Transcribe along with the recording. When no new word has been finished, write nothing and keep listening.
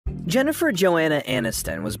Jennifer Joanna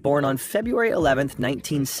Aniston was born on February 11,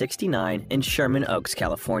 1969 in Sherman Oaks,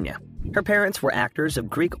 California. Her parents were actors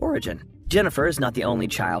of Greek origin. Jennifer is not the only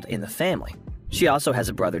child in the family. She also has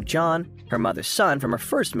a brother, John, her mother's son from her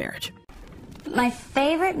first marriage. My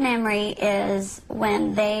favorite memory is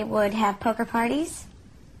when they would have poker parties.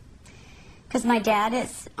 Because my dad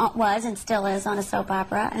was and still is on a soap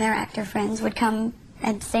opera, and their actor friends would come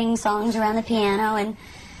and sing songs around the piano and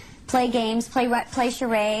play games, play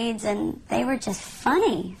charades, and they were just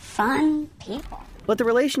fun people. But the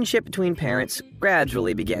relationship between parents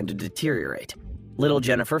gradually began to deteriorate. Little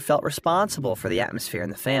Jennifer felt responsible for the atmosphere in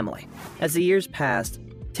the family. As the years passed,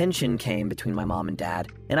 tension came between my mom and dad,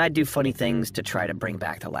 and I'd do funny things to try to bring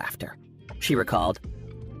back the laughter. She recalled,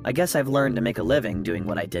 "I guess I've learned to make a living doing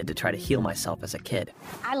what I did to try to heal myself as a kid."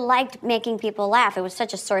 I liked making people laugh. It was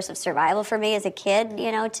such a source of survival for me as a kid,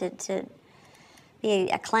 you know, to be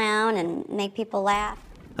a clown and make people laugh.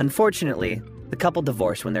 Unfortunately, the couple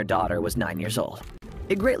divorced when their daughter was 9 years old.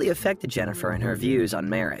 It greatly affected Jennifer and her views on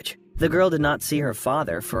marriage. The girl did not see her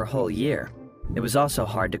father for a whole year. It was also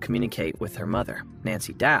hard to communicate with her mother,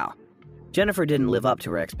 Nancy Dow. Jennifer didn't live up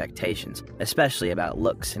to her expectations, especially about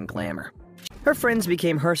looks and glamour. Her friends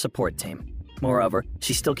became her support team. Moreover,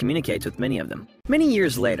 she still communicates with many of them. Many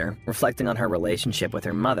years later, reflecting on her relationship with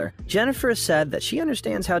her mother, Jennifer said that she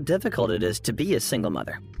understands how difficult it is to be a single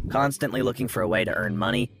mother, constantly looking for a way to earn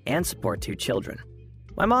money and support 2 children.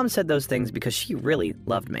 "My mom said those things because she really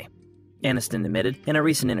loved me," Aniston admitted in a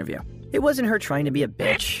recent interview. "It wasn't her trying to be a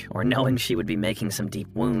bitch or knowing she would be making some deep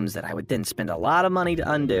wounds that I would then spend a lot of money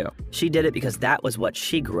to undo. She did it because that was what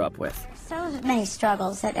she grew up with." So many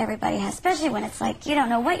struggles that everybody has, especially when it's like you don't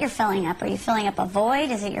know what you're filling up. Are you filling up a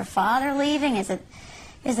void? Is it your father leaving? Is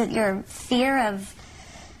it your fear of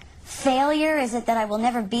failure? Is it that I will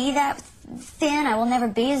never be that thin? I will never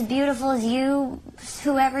be as beautiful as you,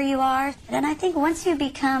 whoever you are? And I think once you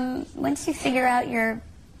figure out your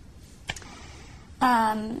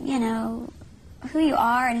who you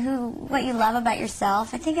are and what you love about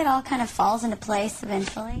yourself, I think it all kind of falls into place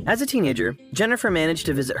eventually. As a teenager, Jennifer managed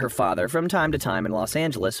to visit her father from time to time in Los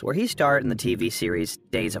Angeles, where he starred in the TV series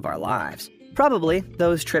Days of Our Lives. Probably,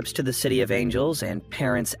 those trips to the City of Angels and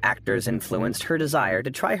parents' actors influenced her desire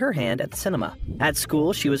to try her hand at the cinema. At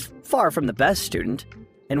school, she was far from the best student.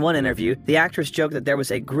 In one interview, the actress joked that there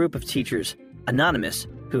was a group of teachers, anonymous,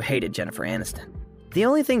 who hated Jennifer Aniston. The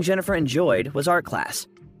only thing Jennifer enjoyed was art class.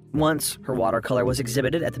 Once, her watercolor was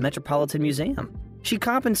exhibited at the Metropolitan Museum. She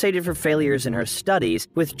compensated for failures in her studies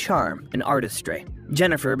with charm and artistry.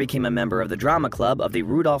 Jennifer became a member of the drama club of the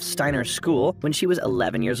Rudolf Steiner School when she was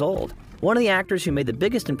 11 years old. One of the actors who made the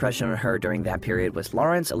biggest impression on her during that period was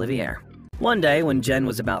Laurence Olivier. One day, when Jen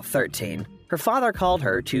was about 13, her father called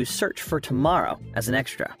her to search for Tomorrow as an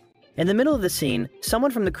extra. In the middle of the scene,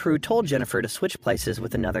 someone from the crew told Jennifer to switch places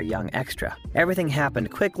with another young extra. Everything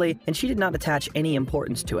happened quickly, and she did not attach any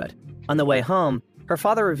importance to it. On the way home, her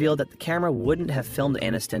father revealed that the camera wouldn't have filmed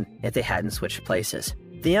Aniston if they hadn't switched places.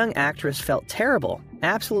 The young actress felt terrible,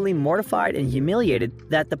 absolutely mortified and humiliated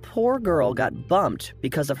that the poor girl got bumped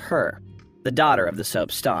because of her, the daughter of the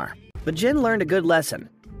soap star. But Jen learned a good lesson.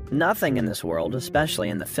 Nothing in this world, especially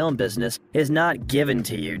in the film business, is not given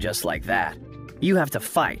to you just like that. You have to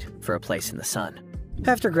fight for a place in the sun.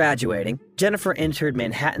 After graduating, Jennifer entered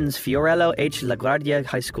Manhattan's Fiorello H. LaGuardia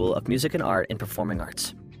High School of Music and Art and Performing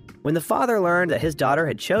Arts. When the father learned that his daughter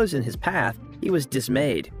had chosen his path, he was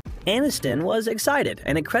dismayed. Aniston was excited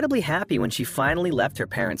and incredibly happy when she finally left her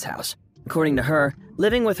parents' house. According to her,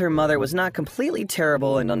 living with her mother was not completely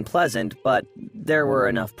terrible and unpleasant, but there were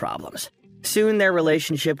enough problems. Soon their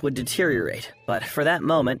relationship would deteriorate, but for that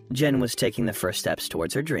moment, Jen was taking the first steps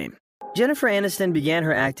towards her dream. Jennifer Aniston began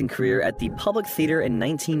her acting career at the Public Theater in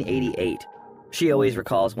 1988. She always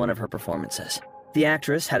recalls one of her performances. The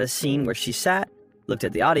actress had a scene where she sat, looked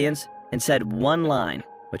at the audience, and said one line,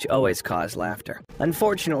 which always caused laughter.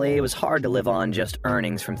 Unfortunately, it was hard to live on just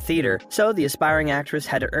earnings from theater, so the aspiring actress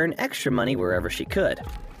had to earn extra money wherever she could.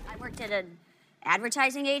 I worked at an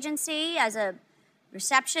advertising agency as a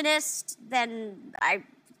receptionist, then I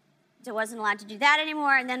wasn't allowed to do that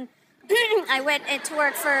anymore, and then I went to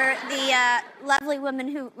work for the lovely woman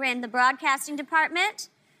who ran the broadcasting department.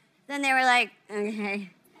 Then they were like, okay.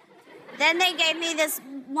 Then they gave me this,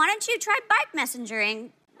 why don't you try bike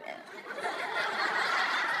messengering?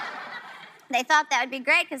 They thought that would be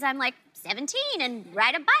great because I'm like 17 and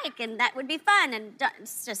ride a bike and that would be fun. And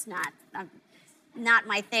it's just not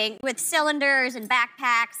my thing. With cylinders and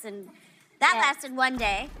backpacks, and that lasted one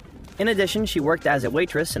day. In addition, she worked as a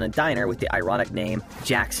waitress in a diner with the ironic name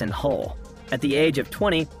Jackson Hole. At the age of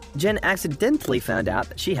 20, Jen accidentally found out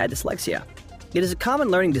that she had dyslexia. It is a common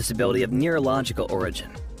learning disability of neurological origin.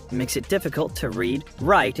 It makes it difficult to read,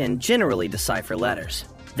 write, and generally decipher letters.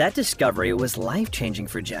 That discovery was life-changing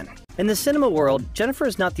for Jen. In the cinema world, Jennifer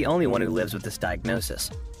is not the only one who lives with this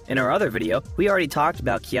diagnosis. In our other video, we already talked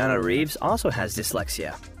about Keanu Reeves also has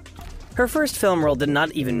dyslexia. Her first film role did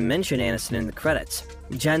not even mention Aniston in the credits.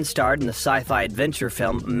 Jen starred in the sci-fi adventure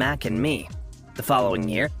film Mac and Me. The following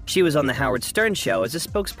year, she was on The Howard Stern Show as a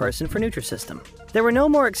spokesperson for Nutrisystem. There were no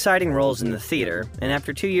more exciting roles in the theater, and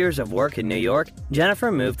after 2 years of work in New York,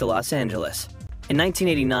 Jennifer moved to Los Angeles. In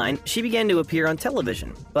 1989, she began to appear on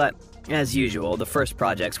television, but as usual, the first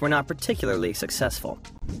projects were not particularly successful.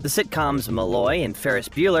 The sitcoms Malloy and Ferris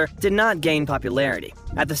Bueller did not gain popularity.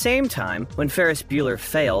 At the same time, when Ferris Bueller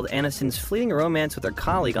failed, Aniston's fleeting romance with her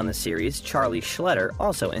colleague on the series, Charlie Schletter,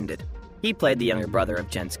 also ended. He played the younger brother of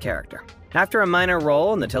Jen's character. After a minor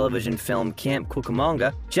role in the television film Camp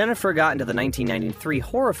Cucamonga, Jennifer got into the 1993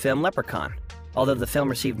 horror film Leprechaun. Although the film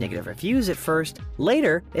received negative reviews at first,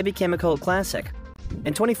 later it became a cult classic.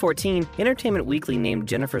 In 2014, Entertainment Weekly named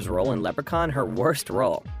Jennifer's role in Leprechaun her worst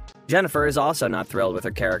role. Jennifer is also not thrilled with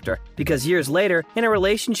her character, because years later, in a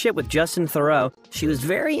relationship with Justin Theroux, she was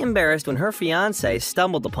very embarrassed when her fiancé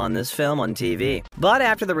stumbled upon this film on TV. But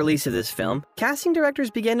after the release of this film, casting directors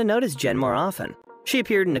began to notice Jen more often. She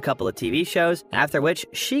appeared in a couple of TV shows, after which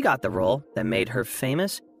she got the role that made her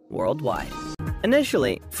famous worldwide.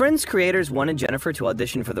 Initially, Friends creators wanted Jennifer to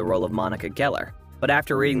audition for the role of Monica Geller, but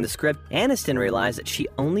after reading the script, Aniston realized that she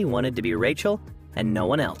only wanted to be Rachel and no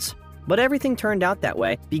one else. But everything turned out that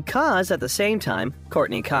way because at the same time,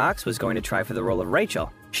 Courtney Cox was going to try for the role of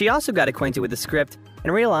Rachel. She also got acquainted with the script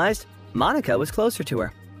and realized Monica was closer to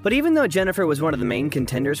her. But even though Jennifer was one of the main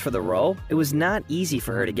contenders for the role, it was not easy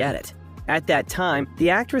for her to get it. At that time, the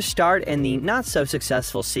actress starred in the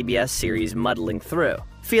not-so-successful CBS series Muddling Through.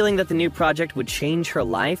 Feeling that the new project would change her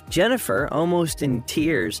life, Jennifer, almost in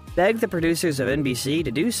tears, begged the producers of NBC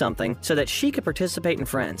to do something so that she could participate in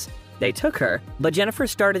Friends. They took her, but Jennifer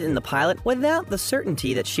started in the pilot without the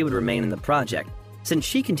certainty that she would remain in the project, since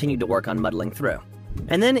she continued to work on Muddling Through.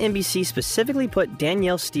 And then NBC specifically put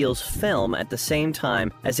Danielle Steele's film at the same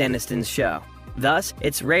time as Aniston's show. Thus,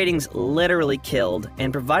 its ratings literally killed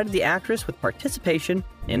and provided the actress with participation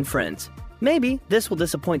in Friends. Maybe this will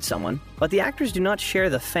disappoint someone, but the actors do not share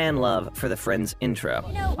the fan love for the Friends intro.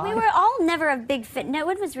 You know, we were all never a big fan. No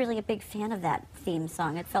one was really a big fan of that theme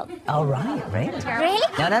song. It felt Oh, right. Really?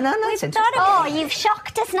 No. It's interesting. Oh, you've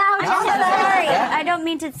shocked us now. I'm so sorry. I don't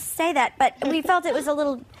mean to say that, but we felt it was a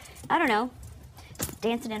little, I don't know,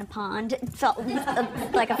 dancing in a pond. It felt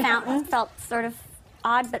like a fountain. Felt sort of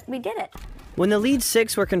odd, but we did it. When the lead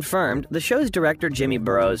six were confirmed, the show's director Jimmy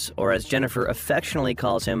Burrows, or as Jennifer affectionately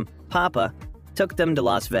calls him, Papa, took them to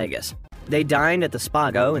Las Vegas. They dined at the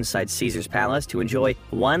Spago inside Caesar's Palace to enjoy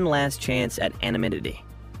one last chance at anonymity.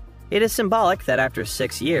 It is symbolic that after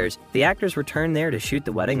 6 years, the actors returned there to shoot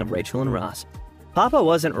the wedding of Rachel and Ross. Papa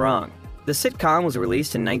wasn't wrong. The sitcom was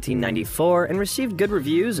released in 1994 and received good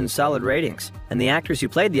reviews and solid ratings, and the actors who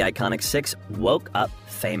played the iconic six woke up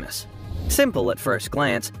famous. Simple at first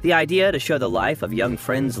glance, the idea to show the life of young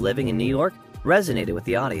friends living in New York resonated with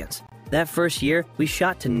the audience. That first year, we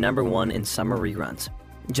shot to #1 in summer reruns.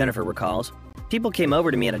 Jennifer recalls, "People came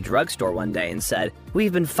over to me at a drugstore one day and said,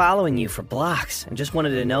 'We've been following you for blocks and just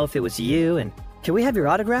wanted to know if it was you and can we have your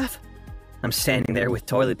autograph?' I'm standing there with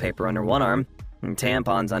toilet paper under one arm and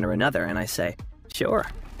tampons under another, and I say, 'Sure.'"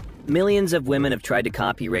 Millions of women have tried to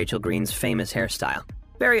copy Rachel Green's famous hairstyle.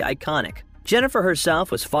 Very iconic. Jennifer herself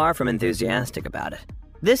was far from enthusiastic about it.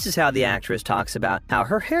 This is how the actress talks about how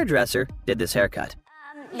her hairdresser did this haircut.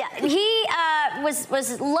 Yeah, he was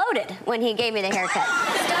loaded when he gave me the haircut.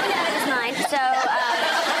 Stoned out of his mind, so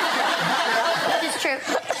which is true.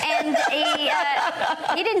 And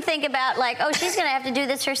he didn't think about like, oh, she's gonna have to do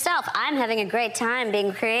this herself. I'm having a great time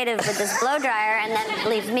being creative with this blow dryer, and then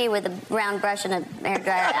leaves me with a round brush and a hair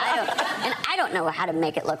dryer. I don't know how to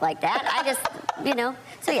make it look like that. I just,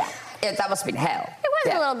 so yeah. That must have been hell. It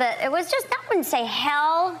was a little bit. It was just, I wouldn't say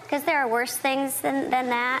hell, because there are worse things than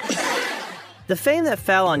that. The fame that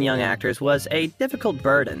fell on young actors was a difficult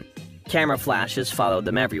burden. Camera flashes followed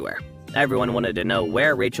them everywhere. Everyone wanted to know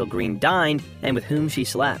where Rachel Green dined and with whom she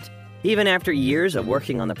slept. Even after years of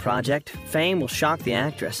working on the project, fame will shock the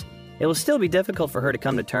actress. It will still be difficult for her to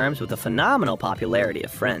come to terms with the phenomenal popularity of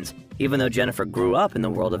Friends, even though Jennifer grew up in the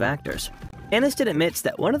world of actors. Aniston admits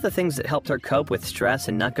that one of the things that helped her cope with stress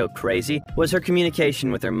and not go crazy was her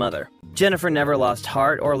communication with her mother. Jennifer never lost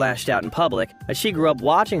heart or lashed out in public, as she grew up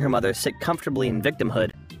watching her mother sit comfortably in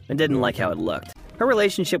victimhood and didn't like how it looked. Her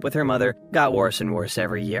relationship with her mother got worse and worse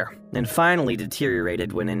every year, and finally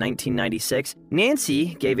deteriorated when in 1996,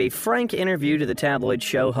 Nancy gave a frank interview to the tabloid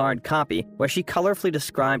show Hard Copy, where she colorfully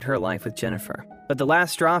described her life with Jennifer. But the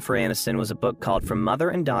last straw for Aniston was a book called From Mother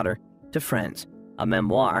and Daughter to Friends, a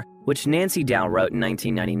memoir which Nancy Dow wrote in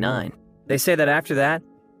 1999. They say that after that,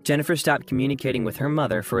 Jennifer stopped communicating with her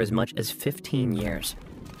mother for as much as 15 years.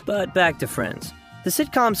 But back to Friends. The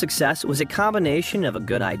sitcom's success was a combination of a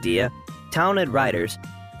good idea, talented writers,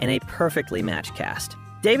 and a perfectly matched cast.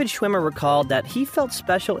 David Schwimmer recalled that he felt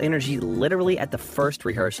special energy literally at the first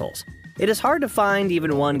rehearsals. It is hard to find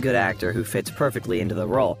even one good actor who fits perfectly into the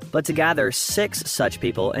role, but to gather 6 such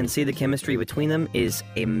people and see the chemistry between them is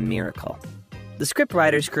a miracle. The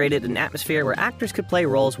scriptwriters created an atmosphere where actors could play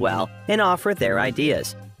roles well and offer their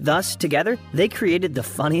ideas. Thus, together, they created the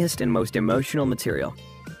funniest and most emotional material.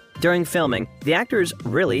 During filming, the actors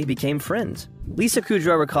really became friends. Lisa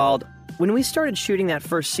Kudrow recalled, "When we started shooting that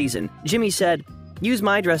first season, Jimmy said, 'Use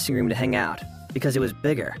my dressing room to hang out,' because it was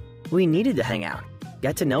bigger. We needed to hang out,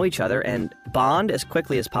 get to know each other, and bond as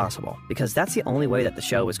quickly as possible, because that's the only way that the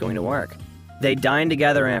show was going to work. They dined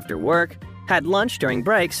together after work, had lunch during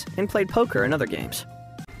breaks, and played poker and other games."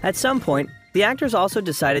 At some point, the actors also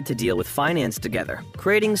decided to deal with finance together,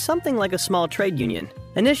 creating something like a small trade union.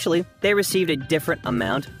 Initially, they received a different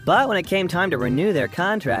amount, but when it came time to renew their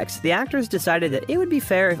contracts, the actors decided that it would be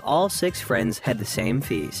fair if all 6 friends had the same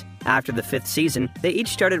fees. After the 5th season, they each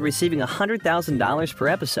started receiving $100,000 per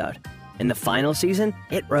episode. In the final season,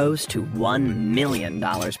 it rose to $1 million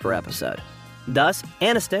per episode. Thus,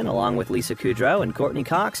 Aniston, along with Lisa Kudrow and Courtney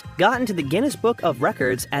Cox, got into the Guinness Book of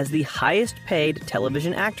Records as the highest-paid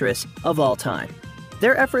television actress of all time.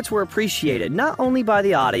 Their efforts were appreciated not only by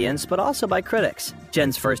the audience, but also by critics.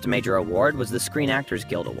 Jen's first major award was the Screen Actors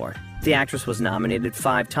Guild Award. The actress was nominated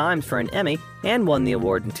 5 times for an Emmy and won the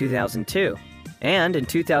award in 2002. And in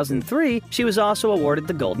 2003, she was also awarded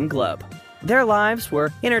the Golden Globe. Their lives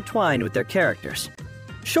were intertwined with their characters.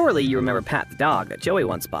 Surely you remember Pat the dog that Joey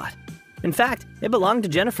once bought. In fact, it belonged to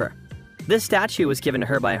Jennifer. This statue was given to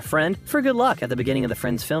her by a friend for good luck at the beginning of the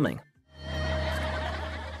Friends filming.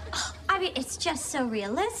 I mean, it's just so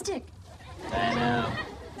realistic. I know.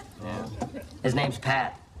 Yeah. His name's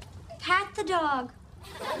Pat. Pat the dog.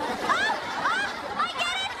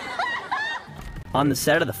 On the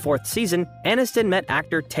set of the 4th season, Aniston met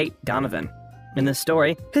actor Tate Donovan. In this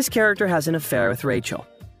story, his character has an affair with Rachel.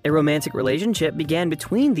 A romantic relationship began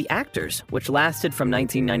between the actors, which lasted from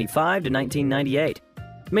 1995 to 1998.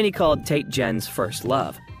 Many called Tate Jen's first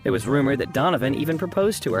love. It was rumored that Donovan even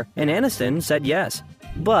proposed to her, and Aniston said yes.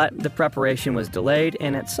 But the preparation was delayed,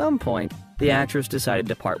 and at some point, the actress decided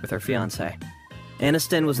to part with her fiancé.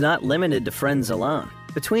 Aniston was not limited to Friends alone.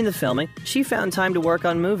 Between the filming, she found time to work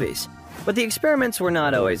on movies. But the experiments were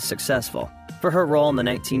not always successful. For her role in the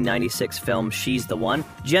 1996 film She's the One,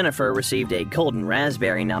 Jennifer received a Golden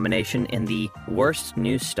Raspberry nomination in the Worst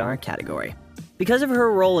New Star category. Because of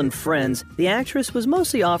her role in Friends, the actress was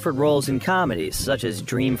mostly offered roles in comedies such as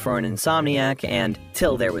Dream for an Insomniac and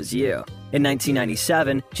Till There Was You. In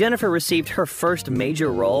 1997, Jennifer received her first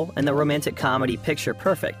major role in the romantic comedy Picture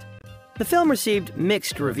Perfect. The film received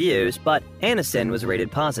mixed reviews, but Aniston was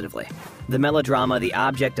rated positively. The melodrama The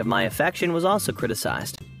Object of My Affection was also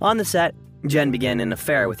criticized. On the set, Jen began an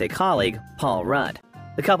affair with a colleague, Paul Rudd.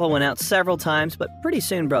 The couple went out several times, but pretty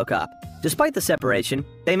soon broke up. Despite the separation,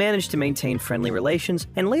 they managed to maintain friendly relations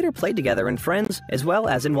and later played together in Friends as well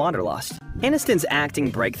as in Wanderlust. Aniston's acting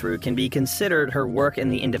breakthrough can be considered her work in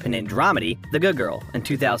the independent dramedy The Good Girl in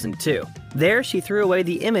 2002. There, she threw away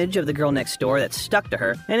the image of the girl next door that stuck to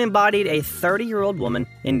her and embodied a 30-year-old woman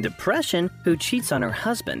in depression who cheats on her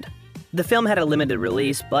husband. The film had a limited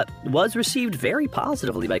release, but was received very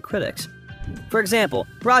positively by critics. For example,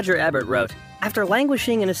 Roger Ebert wrote, "After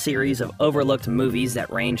languishing in a series of overlooked movies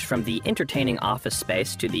that ranged from the entertaining Office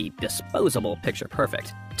Space to the disposable Picture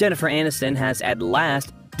Perfect, Jennifer Aniston has at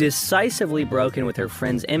last decisively broken with her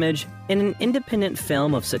Friends image in an independent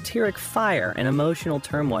film of satiric fire and emotional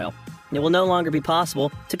turmoil. It will no longer be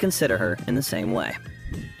possible to consider her in the same way."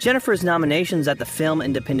 Jennifer's nominations at the Film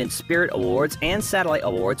Independent Spirit Awards and Satellite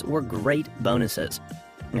Awards were great bonuses.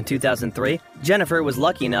 In 2003, Jennifer was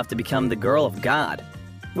lucky enough to become the Girl of God.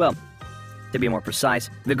 Well, to be more precise,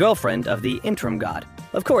 the girlfriend of the interim god.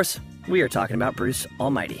 Of course, we are talking about Bruce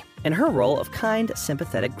Almighty and her role of kind,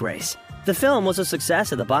 sympathetic Grace. The film was a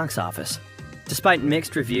success at the box office. Despite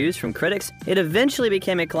mixed reviews from critics, it eventually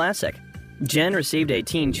became a classic. Jen received a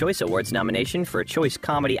Teen Choice Awards nomination for Choice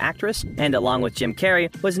Comedy Actress, and along with Jim Carrey,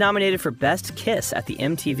 was nominated for Best Kiss at the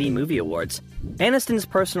MTV Movie Awards. Aniston's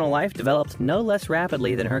personal life developed no less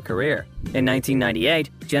rapidly than her career. In 1998,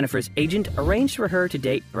 Jennifer's agent arranged for her to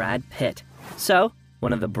date Brad Pitt. So,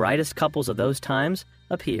 one of the brightest couples of those times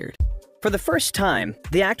appeared. For the first time,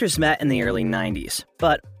 the actors met in the early 90s,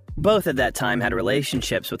 but both at that time had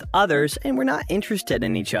relationships with others and were not interested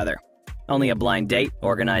in each other. Only a blind date,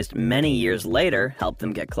 organized many years later, helped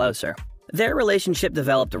them get closer. Their relationship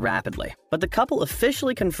developed rapidly, but the couple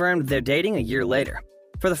officially confirmed their dating a year later.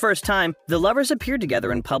 For the first time, the lovers appeared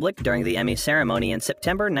together in public during the Emmy ceremony in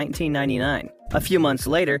September 1999. A few months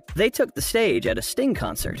later, they took the stage at a Sting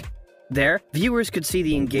concert. There, viewers could see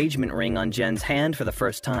the engagement ring on Jen's hand for the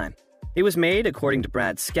first time. It was made according to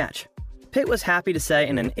Brad's sketch. Pitt was happy to say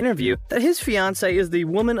in an interview that his fiancée is the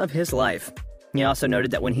woman of his life. He also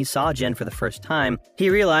noted that when he saw Jen for the first time, he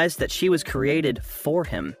realized that she was created for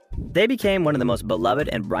him. They became one of the most beloved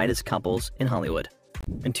and brightest couples in Hollywood.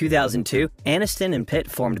 In 2002, Aniston and Pitt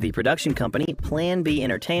formed the production company Plan B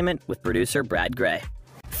Entertainment with producer Brad Gray.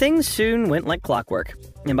 Things soon went like clockwork,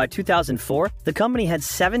 and by 2004, the company had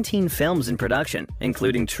 17 films in production,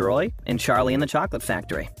 including Troy and Charlie and the Chocolate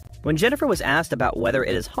Factory. When Jennifer was asked about whether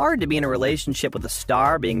it is hard to be in a relationship with a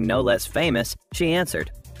star being no less famous, she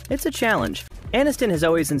answered, "It's a challenge. Aniston has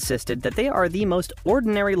always insisted that they are the most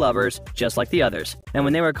ordinary lovers, just like the others. And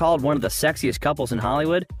when they were called one of the sexiest couples in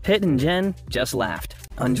Hollywood, Pitt and Jen just laughed."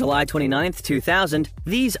 On July 29, 2000,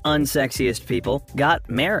 these unsexiest people got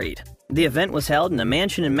married. The event was held in a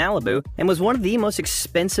mansion in Malibu and was one of the most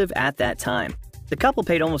expensive at that time. The couple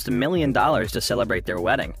paid almost $1 million to celebrate their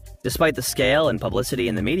wedding. Despite the scale and publicity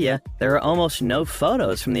in the media, there are almost no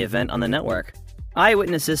photos from the event on the network.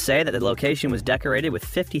 Eyewitnesses say that the location was decorated with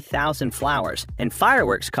 50,000 flowers, and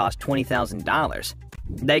fireworks cost $20,000.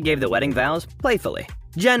 They gave the wedding vows playfully.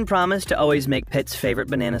 Jen promised to always make Pitt's favorite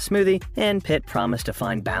banana smoothie, and Pitt promised to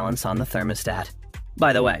find balance on the thermostat.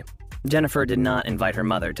 By the way, Jennifer did not invite her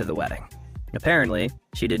mother to the wedding. Apparently,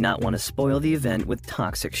 she did not want to spoil the event with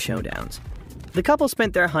toxic showdowns. The couple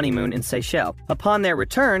spent their honeymoon in Seychelles. Upon their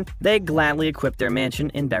return, they gladly equipped their mansion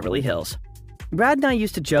in Beverly Hills. Brad and I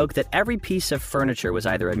used to joke that every piece of furniture was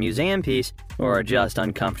either a museum piece or just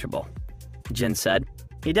uncomfortable. Jen said,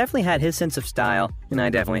 "He definitely had his sense of style, and I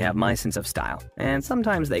definitely have my sense of style, and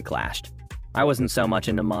sometimes they clashed. I wasn't so much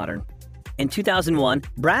into modern." In 2001,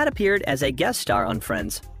 Brad appeared as a guest star on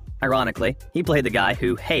Friends. Ironically, he played the guy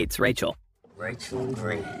who hates Rachel. Rachel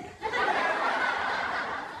Green.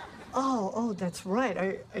 Oh, that's right.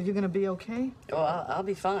 Are you gonna be okay? Oh, I'll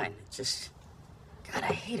be fine. Just, God,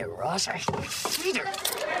 I hate her, Ross. I hate her.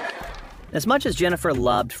 As much as Jennifer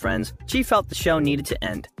loved Friends, she felt the show needed to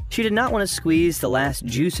end. She did not want to squeeze the last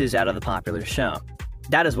juices out of the popular show.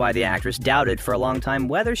 That is why the actress doubted for a long time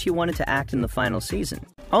whether she wanted to act in the final season.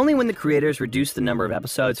 Only when the creators reduced the number of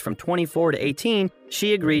episodes from 24 to 18,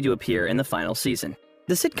 she agreed to appear in the final season.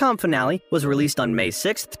 The sitcom finale was released on May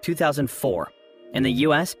 6, 2004. In the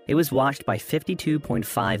US, it was watched by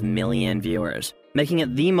 52.5 million viewers, making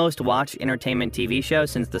it the most watched entertainment TV show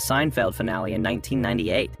since the Seinfeld finale in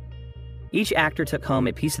 1998. Each actor took home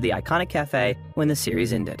a piece of the iconic cafe when the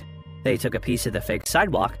series ended. They took a piece of the fake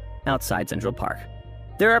sidewalk outside Central Park.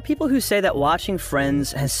 There are people who say that watching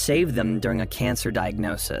Friends has saved them during a cancer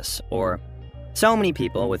diagnosis, or so many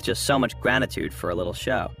people with just so much gratitude for a little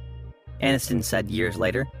show. Aniston said years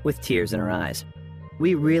later, with tears in her eyes,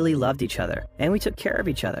 "We really loved each other, and we took care of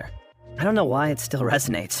each other. I don't know why it still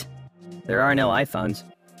resonates. There are no iPhones.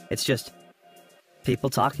 It's just people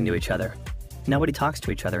talking to each other. Nobody talks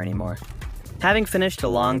to each other anymore." Having finished a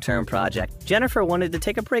long-term project, Jennifer wanted to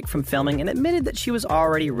take a break from filming and admitted that she was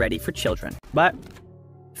already ready for children. But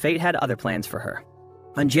fate had other plans for her.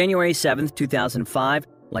 On January 7th, 2005,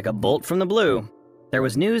 like a bolt from the blue, there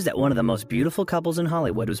was news that one of the most beautiful couples in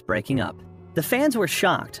Hollywood was breaking up. The fans were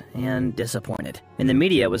shocked and disappointed, and the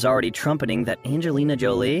media was already trumpeting that Angelina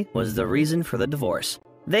Jolie was the reason for the divorce.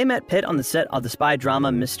 They met Pitt on the set of the spy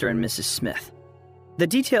drama Mr. and Mrs. Smith. The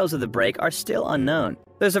details of the break are still unknown.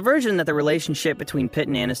 There's a version that the relationship between Pitt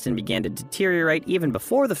and Aniston began to deteriorate even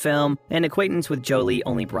before the film, and acquaintance with Jolie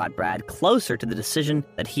only brought Brad closer to the decision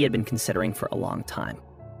that he had been considering for a long time.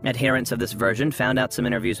 Adherents of this version found out some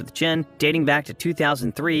interviews with Jen dating back to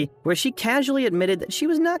 2003, where she casually admitted that she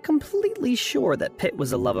was not completely sure that Pitt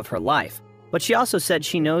was the love of her life, but she also said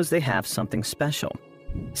she knows they have something special.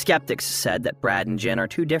 Skeptics said that Brad and Jen are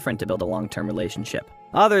too different to build a long-term relationship.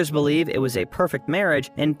 Others believe it was a perfect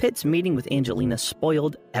marriage, and Pitt's meeting with Angelina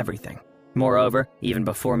spoiled everything. Moreover, even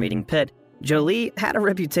before meeting Pitt, Jolie had a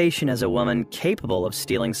reputation as a woman capable of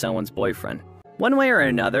stealing someone's boyfriend. One way or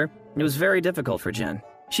another, It was very difficult for Jen.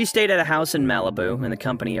 She stayed at a house in Malibu in the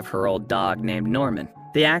company of her old dog named Norman.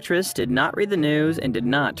 The actress did not read the news and did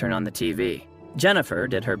not turn on the TV. Jennifer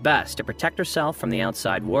did her best to protect herself from the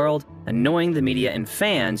outside world, annoying the media and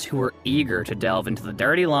fans who were eager to delve into the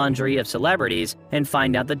dirty laundry of celebrities and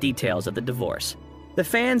find out the details of the divorce. The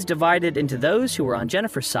fans divided into those who were on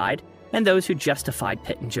Jennifer's side and those who justified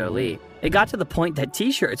Pitt and Jolie. It got to the point that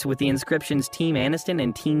t-shirts with the inscriptions Team Aniston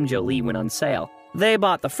and Team Jolie went on sale. They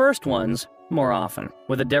bought the first ones more often,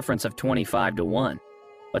 with a difference of 25-1.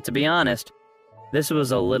 But to be honest, this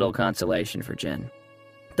was a little consolation for Jen.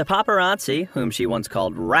 The paparazzi, whom she once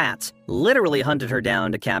called rats, literally hunted her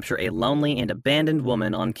down to capture a lonely and abandoned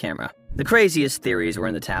woman on camera. The craziest theories were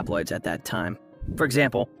in the tabloids at that time. For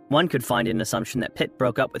example, one could find an assumption that Pitt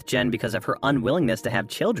broke up with Jen because of her unwillingness to have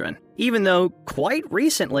children, even though quite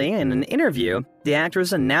recently in an interview, the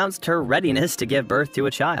actress announced her readiness to give birth to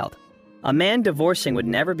a child. A man divorcing would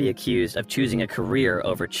never be accused of choosing a career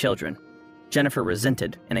over children, Jennifer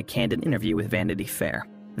resented in a candid interview with Vanity Fair.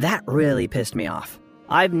 That really pissed me off.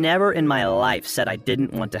 I've never in my life said I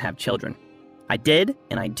didn't want to have children. I did,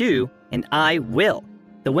 and I do, and I will.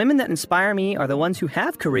 The women that inspire me are the ones who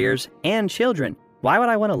have careers and children. Why would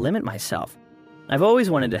I want to limit myself? I've always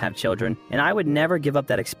wanted to have children, and I would never give up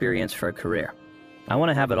that experience for a career. I want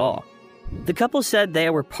to have it all. The couple said they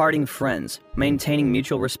were parting friends, maintaining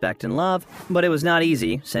mutual respect and love, but it was not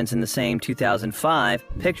easy, since in the same 2005,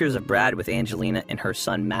 pictures of Brad with Angelina and her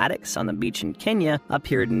son Maddox on the beach in Kenya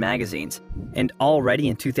appeared in magazines. And already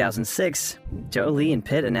in 2006, Jolie and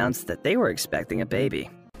Pitt announced that they were expecting a baby.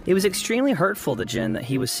 It was extremely hurtful to Jen that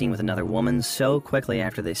he was seen with another woman so quickly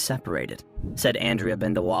after they separated, said Andrea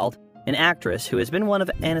Bindewald, an actress who has been one of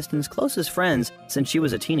Aniston's closest friends since she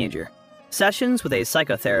was a teenager. Sessions with a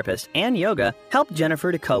psychotherapist and yoga helped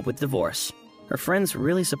Jennifer to cope with divorce. Her friends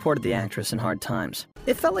really supported the actress in hard times.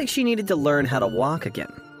 It felt like she needed to learn how to walk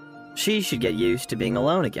again. She should get used to being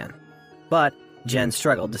alone again. But Jen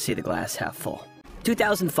struggled to see the glass half full.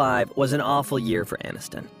 2005 was an awful year for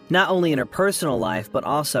Aniston, not only in her personal life but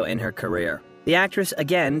also in her career. The actress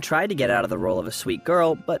again tried to get out of the role of a sweet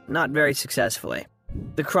girl, but not very successfully.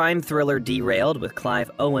 The crime thriller Derailed with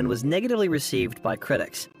Clive Owen was negatively received by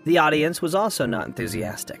critics. The audience was also not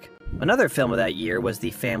enthusiastic. Another film of that year was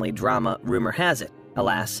the family drama Rumor Has It.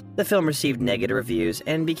 Alas, the film received negative reviews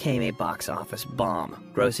and became a box office bomb,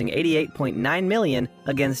 grossing $88.9 million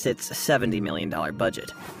against its $70 million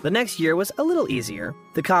budget. The next year was a little easier.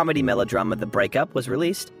 The comedy melodrama The Breakup was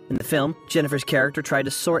released. In the film, Jennifer's character tried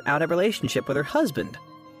to sort out a relationship with her husband.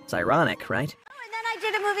 It's ironic, right? I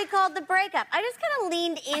did a movie called The Breakup. I just kind of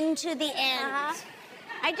leaned into the end.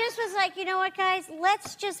 I just was like, you know what, guys?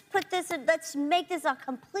 Let's just let's make this a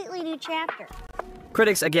completely new chapter.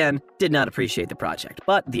 Critics, again, did not appreciate the project,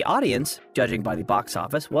 but the audience, judging by the box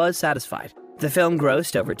office, was satisfied. The film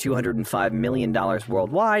grossed over $205 million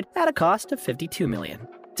worldwide at a cost of $52 million.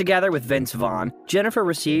 Together with Vince Vaughn, Jennifer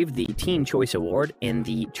received the Teen Choice Award in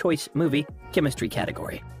the Choice Movie Chemistry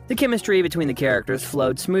category. The chemistry between the characters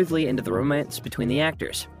flowed smoothly into the romance between the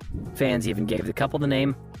actors. Fans even gave the couple the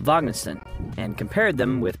name Vaughniston and compared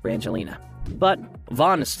them with Brangelina. But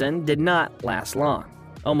Vaughniston did not last long.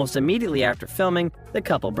 Almost immediately after filming, the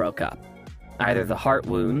couple broke up. Either the heart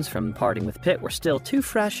wounds from parting with Pitt were still too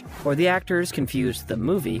fresh, or the actors confused the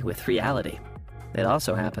movie with reality. It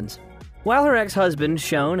also happens. While her ex-husband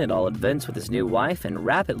shone at all events with his new wife and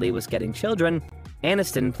rapidly was getting children,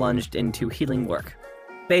 Aniston plunged into healing work.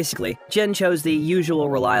 Basically, Jen chose the usual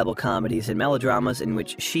reliable comedies and melodramas in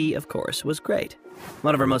which she, of course, was great.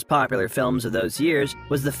 One of her most popular films of those years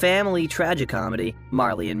was the family tragicomedy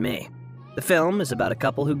Marley and Me. The film is about a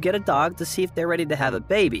couple who get a dog to see if they're ready to have a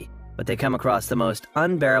baby, but they come across the most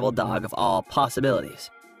unbearable dog of all possibilities.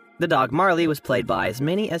 The dog Marley was played by as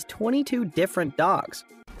many as 22 different dogs.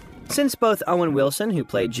 Since both Owen Wilson, who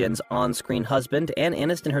played Jen's on-screen husband, and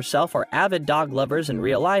Aniston herself are avid dog lovers in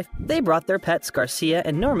real life, they brought their pets Garcia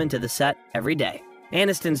and Norman to the set every day.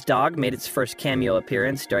 Aniston's dog made its first cameo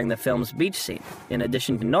appearance during the film's beach scene. In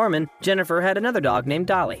addition to Norman, Jennifer had another dog named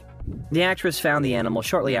Dolly. The actress found the animal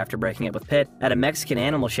shortly after breaking up with Pitt at a Mexican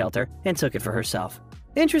animal shelter and took it for herself.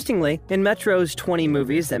 Interestingly, in Metro's 20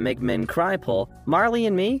 movies that make men cry poll, Marley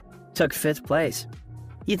and Me took 5th place.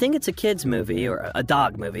 You think it's a kid's movie or a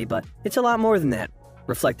dog movie, but it's a lot more than that,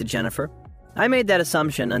 reflected Jennifer. I made that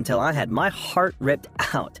assumption until I had my heart ripped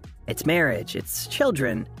out. It's marriage, it's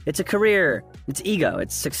children, it's a career, it's ego,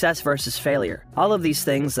 it's success versus failure. All of these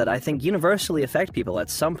things that I think universally affect people at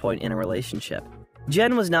some point in a relationship.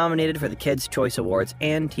 Jen was nominated for the Kids' Choice Awards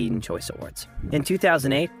and Teen Choice Awards. In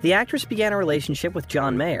 2008, the actress began a relationship with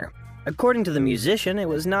John Mayer. According to the musician, it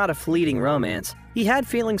was not a fleeting romance. He had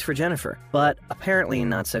feelings for Jennifer, but apparently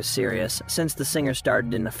not so serious, since the singer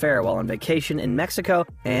started an affair while on vacation in Mexico,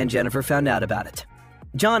 and Jennifer found out about it.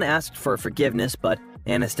 John asked for forgiveness, but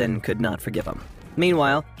Aniston could not forgive him.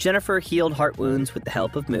 Meanwhile, Jennifer healed heart wounds with the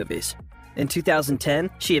help of movies. In 2010,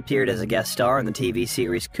 she appeared as a guest star in the TV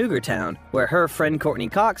series Cougar Town, where her friend Courtney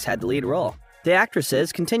Cox had the lead role. The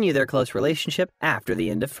actresses continue their close relationship after the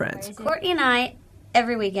end of Friends. Courtney and I,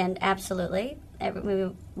 every weekend, absolutely.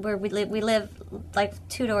 We live like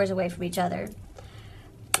 2 doors away from each other.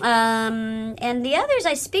 And the others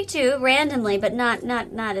I speak to randomly, but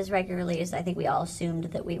not as regularly as I think we all assumed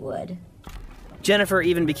that we would. Jennifer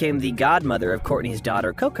even became the godmother of Courtney's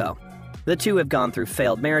daughter, Coco. The two have gone through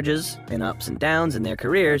failed marriages and ups and downs in their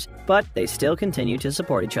careers, but they still continue to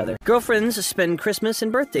support each other. Girlfriends spend Christmas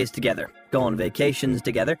and birthdays together, go on vacations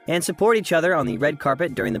together, and support each other on the red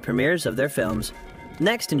carpet during the premieres of their films.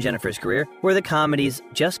 Next in Jennifer's career were the comedies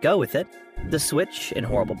Just Go With It, The Switch and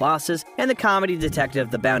Horrible Bosses, and the comedy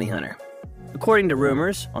detective The Bounty Hunter. According to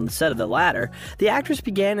rumors, on the set of the latter, the actress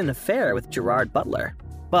began an affair with Gerard Butler,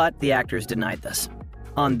 but the actors denied this.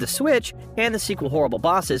 On The Switch and the sequel Horrible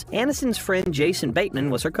Bosses, Aniston's friend Jason Bateman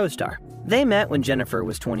was her co-star. They met when Jennifer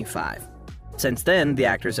was 25. Since then, the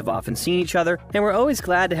actors have often seen each other, and we're always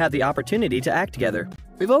glad to have the opportunity to act together.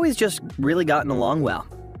 We've always just really gotten along well.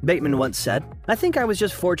 Bateman once said, "I think I was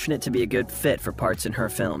just fortunate to be a good fit for parts in her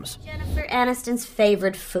films." Jennifer Aniston's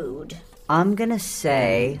favorite food. I'm gonna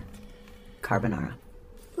say carbonara.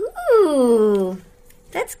 Ooh,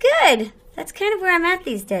 that's good. That's kind of where I'm at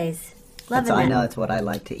these days. Loving I it. know it's what I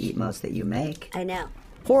like to eat most that you make. I know.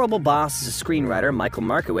 Horrible Bosses' screenwriter Michael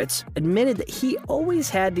Markowitz admitted that he always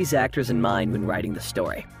had these actors in mind when writing the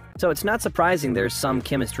story, so it's not surprising there's some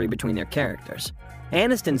chemistry between their characters.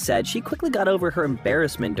 Aniston said she quickly got over her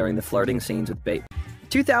embarrassment during the flirting scenes with Bateman.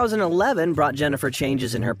 2011 brought Jennifer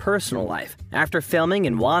changes in her personal life. After filming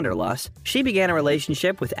in Wanderlust, she began a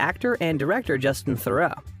relationship with actor and director Justin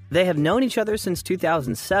Theroux. They have known each other since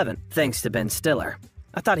 2007, thanks to Ben Stiller.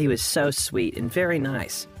 "I thought he was so sweet and very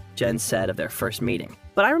nice," Jen said of their first meeting.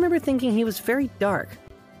 "But I remember thinking he was very dark.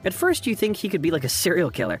 At first you think he could be like a serial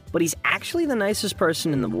killer, but he's actually the nicest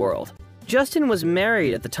person in the world." Justin was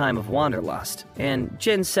married at the time of Wanderlust, and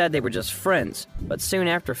Jen said they were just friends, but soon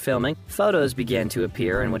after filming, photos began to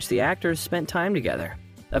appear in which the actors spent time together.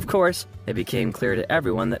 Of course, it became clear to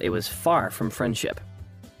everyone that it was far from friendship.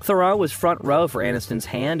 Theroux was front row for Aniston's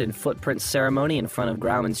hand and footprint ceremony in front of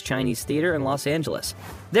Grauman's Chinese Theater in Los Angeles.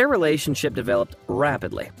 Their relationship developed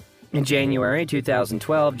rapidly. In January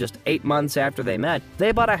 2012, just 8 months after they met,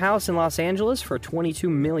 they bought a house in Los Angeles for $22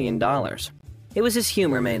 million. It was his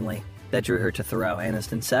humor mainly that drew her to Theroux,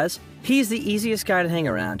 Aniston says. "He's the easiest guy to hang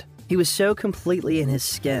around. He was so completely in his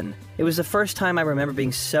skin. It was the first time I remember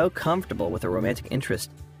being so comfortable with a romantic interest,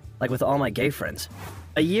 like with all my gay friends."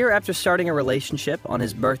 A year after starting a relationship, on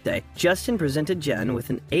his birthday, Justin presented Jen with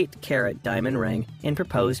an 8-carat diamond ring and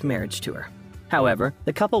proposed marriage to her. However,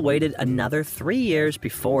 the couple waited another 3 years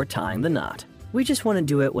before tying the knot. "We just want to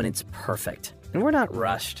do it when it's perfect, and we're not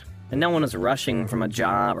rushed, and no one is rushing from a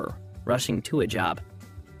job or rushing to a job,"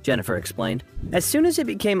 Jennifer explained. As soon as it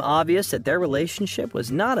became obvious that their relationship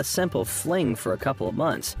was not a simple fling for a couple of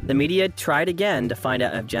months, the media tried again to find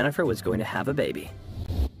out if Jennifer was going to have a baby.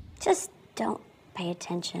 Just don't pay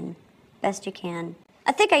attention best you can.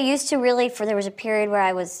 I think I used to really, there was a period where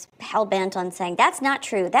I was hell-bent on saying, that's not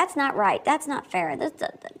true, that's not right, that's not fair,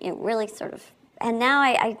 really sort of. And now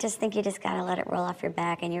I just think you just gotta let it roll off your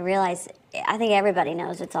back, and you realize, I think everybody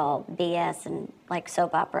knows it's all BS and like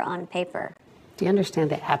soap opera on paper. Do you understand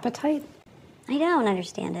the appetite? I don't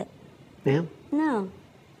understand it. Yeah? No.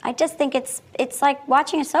 I just think it's like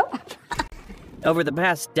watching a soap opera. Over the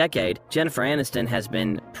past decade, Jennifer Aniston has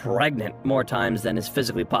been pregnant more times than is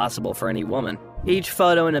physically possible for any woman. Each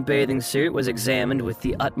photo in a bathing suit was examined with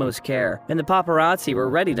the utmost care, and the paparazzi were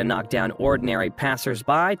ready to knock down ordinary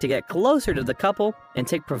passers-by to get closer to the couple and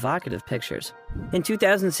take provocative pictures. In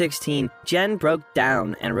 2016, Jen broke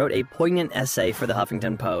down and wrote a poignant essay for the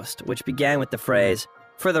Huffington Post, which began with the phrase,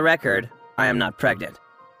 "For the record, I am not pregnant.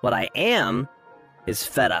 What I am is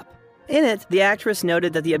fed up." In it, the actress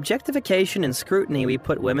noted that the objectification and scrutiny we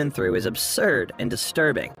put women through is absurd and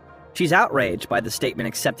disturbing. She's outraged by the statement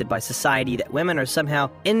accepted by society that women are somehow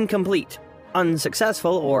incomplete,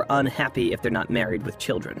 unsuccessful, or unhappy if they're not married with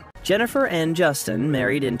children. Jennifer and Justin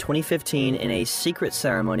married in 2015 in a secret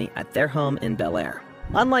ceremony at their home in Bel Air.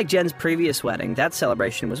 Unlike Jen's previous wedding, that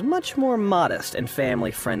celebration was much more modest and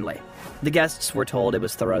family-friendly. The guests were told it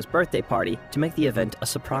was Theroux's birthday party to make the event a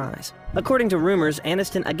surprise. According to rumors,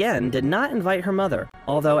 Aniston again did not invite her mother,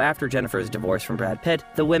 although after Jennifer's divorce from Brad Pitt,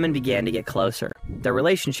 the women began to get closer. Their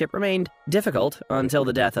relationship remained difficult until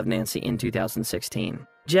the death of Nancy in 2016.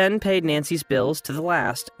 Jen paid Nancy's bills to the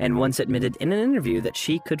last and once admitted in an interview that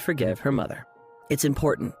she could forgive her mother. "It's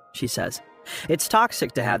important," she says. "It's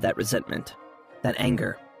toxic to have that resentment, that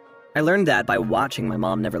anger. I learned that by watching my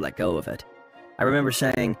mom never let go of it. I remember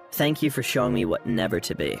saying, 'Thank you for showing me what never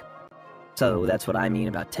to be.'" So that's what I mean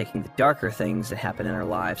about taking the darker things that happen in our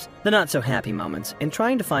lives, the not-so-happy moments, and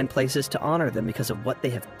trying to find places to honor them because of what they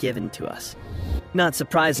have given to us. Not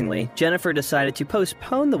surprisingly, Jennifer decided to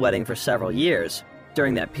postpone the wedding for several years.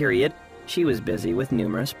 During that period, she was busy with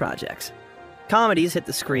numerous projects. Comedies hit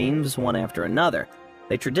the screens one after another.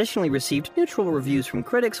 They traditionally received neutral reviews from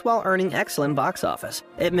critics while earning excellent box office.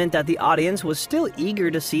 It meant that the audience was still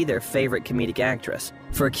eager to see their favorite comedic actress.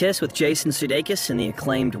 For A Kiss with Jason Sudeikis and the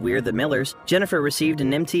acclaimed We're the Millers, Jennifer received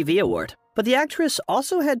an MTV award. But the actress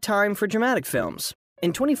also had time for dramatic films.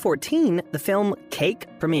 In 2014, the film Cake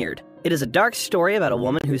premiered. It is a dark story about a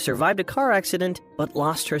woman who survived a car accident but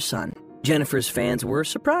lost her son. Jennifer's fans were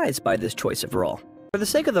surprised by this choice of role. For the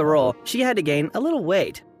sake of the role, she had to gain a little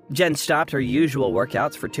weight. Jen stopped her usual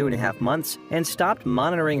workouts for 2.5 months and stopped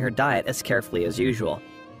monitoring her diet as carefully as usual.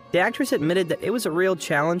 The actress admitted that it was a real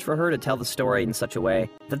challenge for her to tell the story in such a way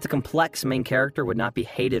that the complex main character would not be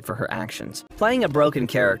hated for her actions. Playing a broken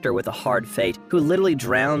character with a hard fate who literally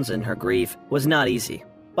drowns in her grief was not easy,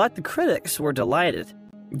 but the critics were delighted.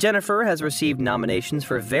 Jennifer has received nominations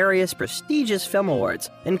for various prestigious film awards,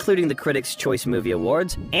 including the Critics' Choice Movie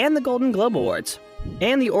Awards and the Golden Globe Awards.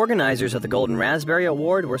 And the organizers of the Golden Raspberry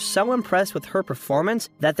Award were so impressed with her performance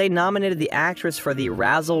that they nominated the actress for the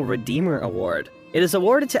Razzle Redeemer Award. It is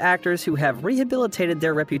awarded to actors who have rehabilitated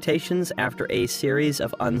their reputations after a series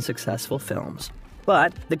of unsuccessful films.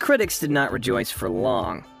 But the critics did not rejoice for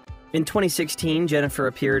long. In 2016, Jennifer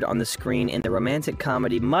appeared on the screen in the romantic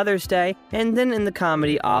comedy Mother's Day and then in the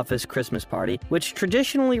comedy Office Christmas Party, which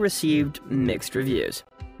traditionally received mixed reviews.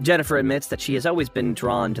 Jennifer admits that she has always been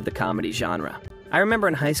drawn to the comedy genre. "I remember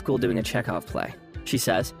in high school doing a Chekhov play," she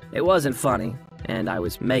says. "It wasn't funny, and I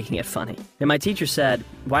was making it funny. And my teacher said,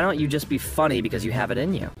 'Why don't you just be funny because you have it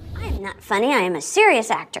in you?'" I am not funny, I am a serious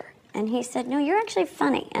actor. And he said, "No, you're actually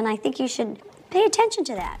funny, and I think you should pay attention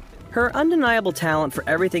to that." Her undeniable talent for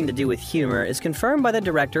everything to do with humor is confirmed by the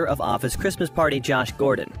director of Office Christmas Party, Josh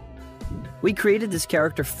Gordon. "We created this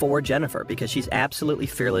character for Jennifer because she's absolutely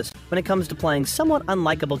fearless when it comes to playing somewhat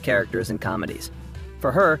unlikable characters in comedies.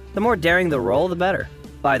 For her, the more daring the role, the better."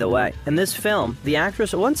 By the way, in this film, the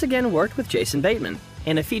actress once again worked with Jason Bateman.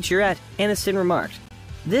 In a featurette, Aniston remarked,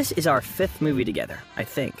 "This is our 5th movie together, I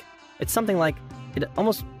think. It's something like, it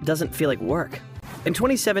almost doesn't feel like work." In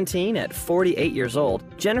 2017, at 48 years old,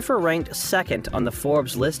 Jennifer ranked 2nd on the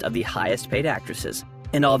Forbes list of the highest-paid actresses.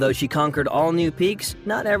 And although she conquered all new peaks,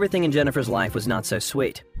 not everything in Jennifer's life was not so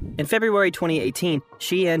sweet. In February 2018,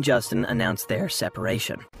 she and Justin announced their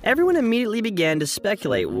separation. Everyone immediately began to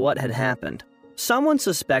speculate what had happened. Someone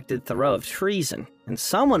suspected Theroux of treason, and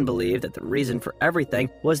someone believed that the reason for everything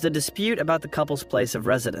was the dispute about the couple's place of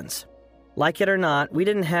residence. "Like it or not, we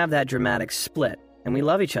didn't have that dramatic split, and we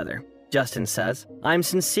love each other," Justin says. "I'm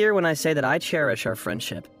sincere when I say that I cherish our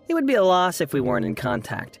friendship. It would be a loss if we weren't in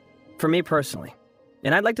contact. For me personally.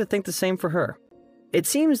 And I'd like to think the same for her." It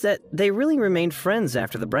seems that they really remained friends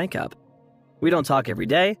after the breakup. "We don't talk every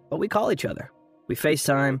day, but we call each other. We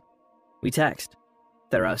FaceTime. We text,"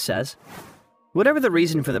 Theroux says. Whatever the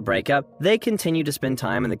reason for the breakup, they continue to spend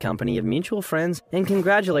time in the company of mutual friends and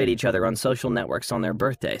congratulate each other on social networks on their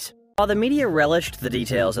birthdays. While the media relished the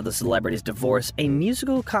details of the celebrity's divorce, a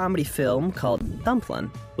musical comedy film called Dumplin'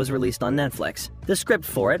 was released on Netflix. The script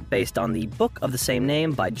for it, based on the book of the same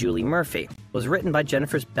name by Julie Murphy, was written by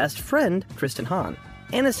Jennifer's best friend, Kristen Hahn.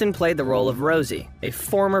 Aniston played the role of Rosie, a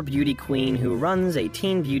former beauty queen who runs a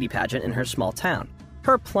teen beauty pageant in her small town.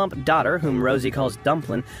 Her plump daughter, whom Rosie calls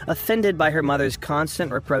Dumplin', offended by her mother's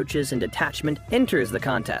constant reproaches and detachment, enters the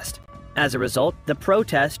contest. As a result, the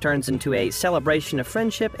protest turns into a celebration of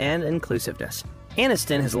friendship and inclusiveness.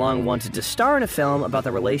 Aniston has long wanted to star in a film about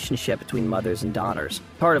the relationship between mothers and daughters.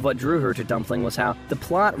 Part of what drew her to Dumplin' was how the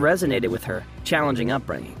plot resonated with her challenging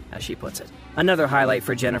upbringing, as she puts it. Another highlight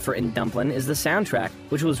for Jennifer in Dumplin' is the soundtrack,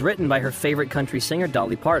 which was written by her favorite country singer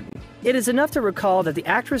Dolly Parton. It is enough to recall that the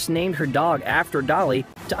actress named her dog after Dolly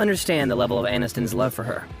to understand the level of Aniston's love for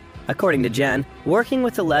her. According to Jen, working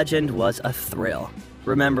with the legend was a thrill.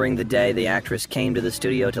 Remembering the day the actress came to the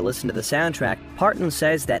studio to listen to the soundtrack, Parton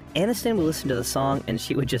says that Aniston would listen to the song and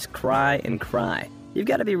she would just cry and cry. You've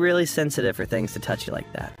got to be really sensitive for things to touch you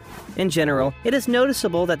like that. In general, it is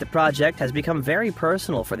noticeable that the project has become very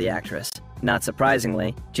personal for the actress. Not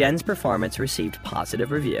surprisingly, Jen's performance received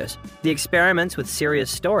positive reviews. The experiments with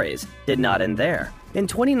serious stories did not end there. In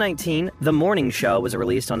 2019, The Morning Show was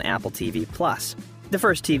released on Apple TV+, the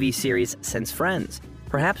first TV series since Friends,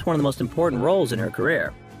 perhaps one of the most important roles in her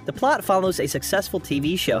career. The plot follows a successful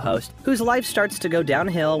TV show host whose life starts to go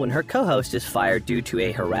downhill when her co-host is fired due to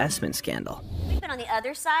a harassment scandal. We've been on the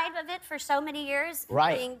other side of it for so many years,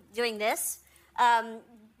 Right. doing this. I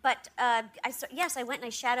went and I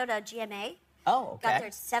shadowed a GMA. Oh, okay. Got there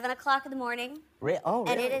at 7 o'clock in the morning. Oh,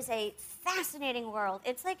 really? And it is a fascinating world.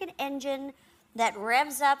 It's like an engine that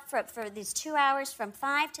revs up for these 2 hours from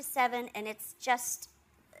 5 to 7, and it's just...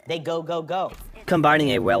 They go, go, go. Combining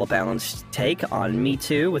a well-balanced take on Me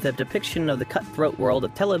Too with a depiction of the cutthroat world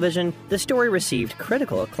of television, the story received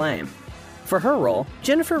critical acclaim. For her role,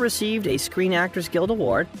 Jennifer received a Screen Actors Guild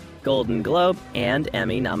Award, Golden Globe, and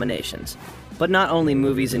Emmy nominations. But not only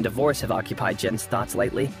movies and divorce have occupied Jen's thoughts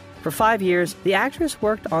lately. For 5 years, the actress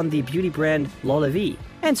worked on the beauty brand La Vie,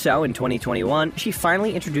 and so in 2021, she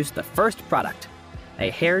finally introduced the first product, a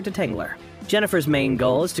hair detangler. Jennifer's main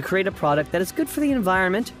goal is to create a product that is good for the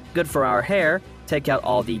environment, good for our hair, take out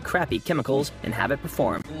all the crappy chemicals, and have it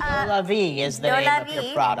perform. La Vie is the name of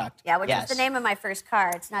your product. Yeah, which is the name of my first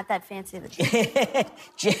car. It's not that fancy of a name.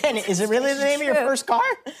 Jen, is it really the name of your first car?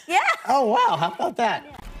 Yeah. Oh, wow. How about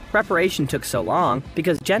that? Preparation took so long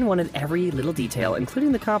because Jen wanted every little detail,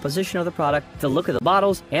 including the composition of the product, the look of the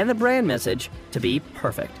bottles, and the brand message, to be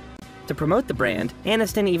perfect. To promote the brand,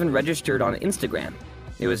 Aniston even registered on Instagram.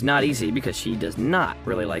 It was not easy because she does not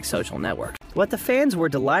really like social networks. But the fans were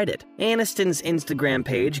delighted. Aniston's Instagram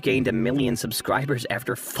page gained 1 million subscribers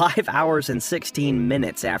after 5 hours and 16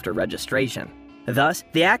 minutes after registration. Thus,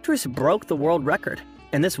 the actress broke the world record,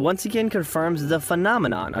 and this once again confirms the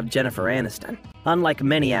phenomenon of Jennifer Aniston. Unlike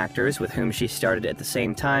many actors with whom she started at the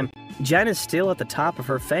same time, Jen is still at the top of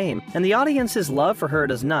her fame, and the audience's love for her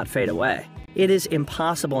does not fade away. It is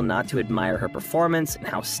impossible not to admire her performance and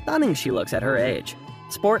how stunning she looks at her age.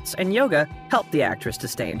 Sports and yoga help the actress to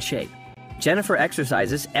stay in shape. Jennifer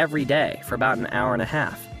exercises every day for about an hour and a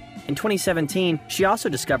half. In 2017, she also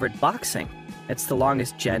discovered boxing. It's the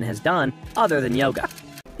longest Jen has done, other than yoga.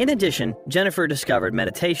 In addition, Jennifer discovered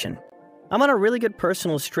meditation. I'm on a really good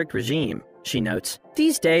personal strict regime, she notes.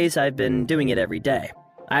 These days, I've been doing it every day.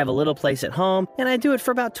 I have a little place at home, and I do it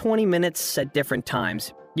for about 20 minutes at different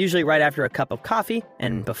times, usually right after a cup of coffee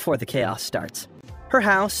and before the chaos starts. Her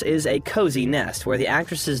house is a cozy nest where the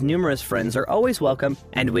actress's numerous friends are always welcome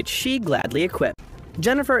and which she gladly equipped.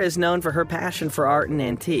 Jennifer is known for her passion for art and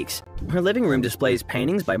antiques. Her living room displays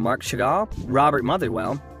paintings by Marc Chagall, Robert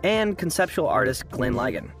Motherwell, and conceptual artist Glenn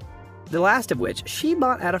Ligon, the last of which she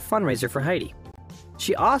bought at a fundraiser for Heidi.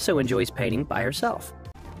 She also enjoys painting by herself.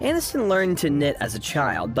 Aniston learned to knit as a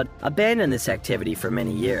child, but abandoned this activity for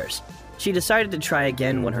many years. She decided to try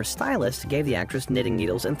again when her stylist gave the actress knitting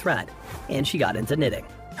needles and thread, and she got into knitting.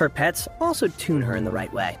 Her pets also tune her in the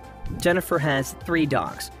right way. Jennifer has 3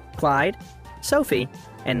 dogs, Clyde, Sophie,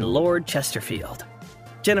 and Lord Chesterfield.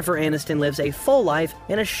 Jennifer Aniston lives a full life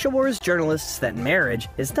and assures journalists that marriage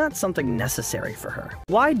is not something necessary for her.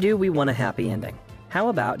 Why do we want a happy ending? How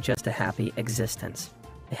about just a happy existence?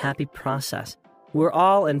 A happy process? We're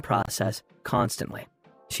all in process constantly,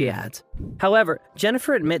 she adds. However,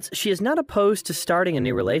 Jennifer admits she is not opposed to starting a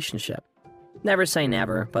new relationship. Never say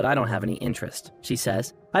never, but I don't have any interest, she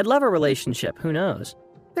says. I'd love a relationship, who knows?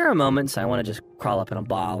 There are moments I want to just crawl up in a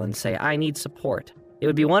ball and say, I need support. It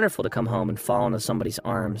would be wonderful to come home and fall into somebody's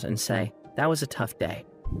arms and say, that was a tough day.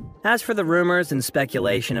 As for the rumors and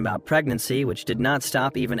speculation about pregnancy, which did not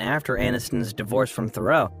stop even after Aniston's divorce from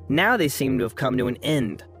Thoreau, now they seem to have come to an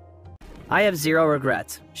end. I have 0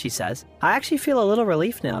 regrets, she says. I actually feel a little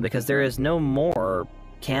relief now because there is no more,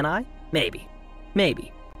 can I? Maybe.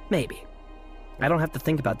 I don't have to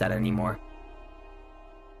think about that anymore.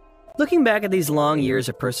 Looking back at these long years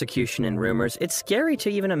of persecution and rumors, it's scary to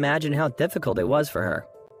even imagine how difficult it was for her.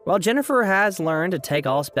 While Jennifer has learned to take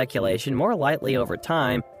all speculation more lightly over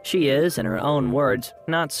time, she is, in her own words,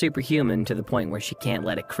 not superhuman to the point where she can't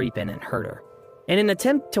let it creep in and hurt her. In an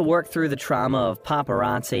attempt to work through the trauma of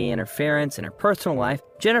paparazzi interference in her personal life,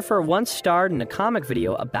 Jennifer once starred in a comic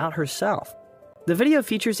video about herself. The video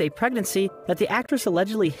features a pregnancy that the actress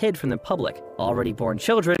allegedly hid from the public, already born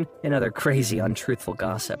children, and other crazy, untruthful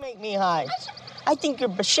gossip. Make me hide. I think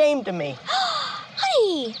you're ashamed of me.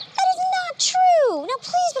 Honey, that is not true. Now,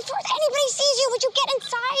 please, before anybody sees you, would you get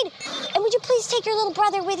inside? And would you please take your little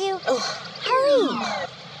brother with you? Hurry.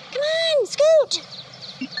 Come on, scoot.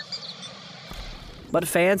 But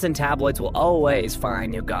fans and tabloids will always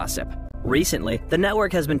find new gossip. Recently, the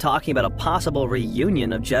network has been talking about a possible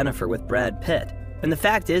reunion of Jennifer with Brad Pitt. And the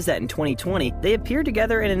fact is that in 2020, they appeared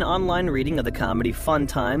together in an online reading of the comedy Fun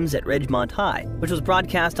Times at Ridgemont High, which was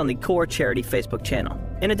broadcast on the Core Charity Facebook channel.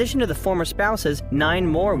 In addition to the former spouses, 9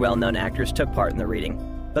 more well-known actors took part in the reading.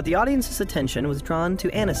 But the audience's attention was drawn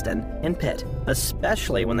to Aniston and Pitt,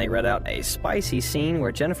 especially when they read out a spicy scene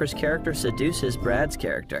where Jennifer's character seduces Brad's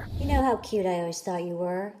character. You know how cute I always thought you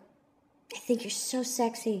were? I think you're so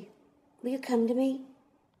sexy. Will you come to me?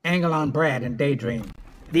 Angle on Brad and daydream.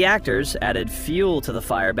 The actors added fuel to the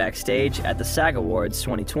fire backstage at the SAG Awards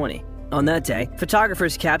 2020. On that day,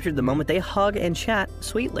 photographers captured the moment they hug and chat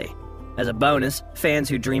sweetly. As a bonus, fans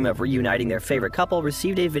who dream of reuniting their favorite couple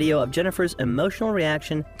received a video of Jennifer's emotional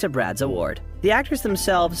reaction to Brad's award. The actors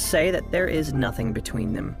themselves say that there is nothing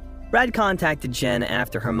between them. Brad contacted Jen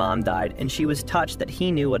after her mom died, and she was touched that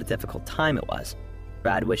he knew what a difficult time it was.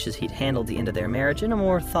 Brad wishes he'd handled the end of their marriage in a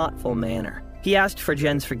more thoughtful manner. He asked for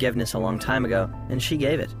Jen's forgiveness a long time ago, and she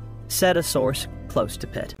gave it, said a source close to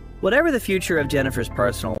Pitt. Whatever the future of Jennifer's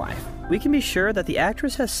personal life, we can be sure that the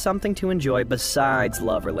actress has something to enjoy besides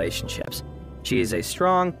love relationships. She is a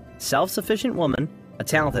strong, self-sufficient woman, a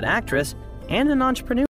talented actress, and an entrepreneur.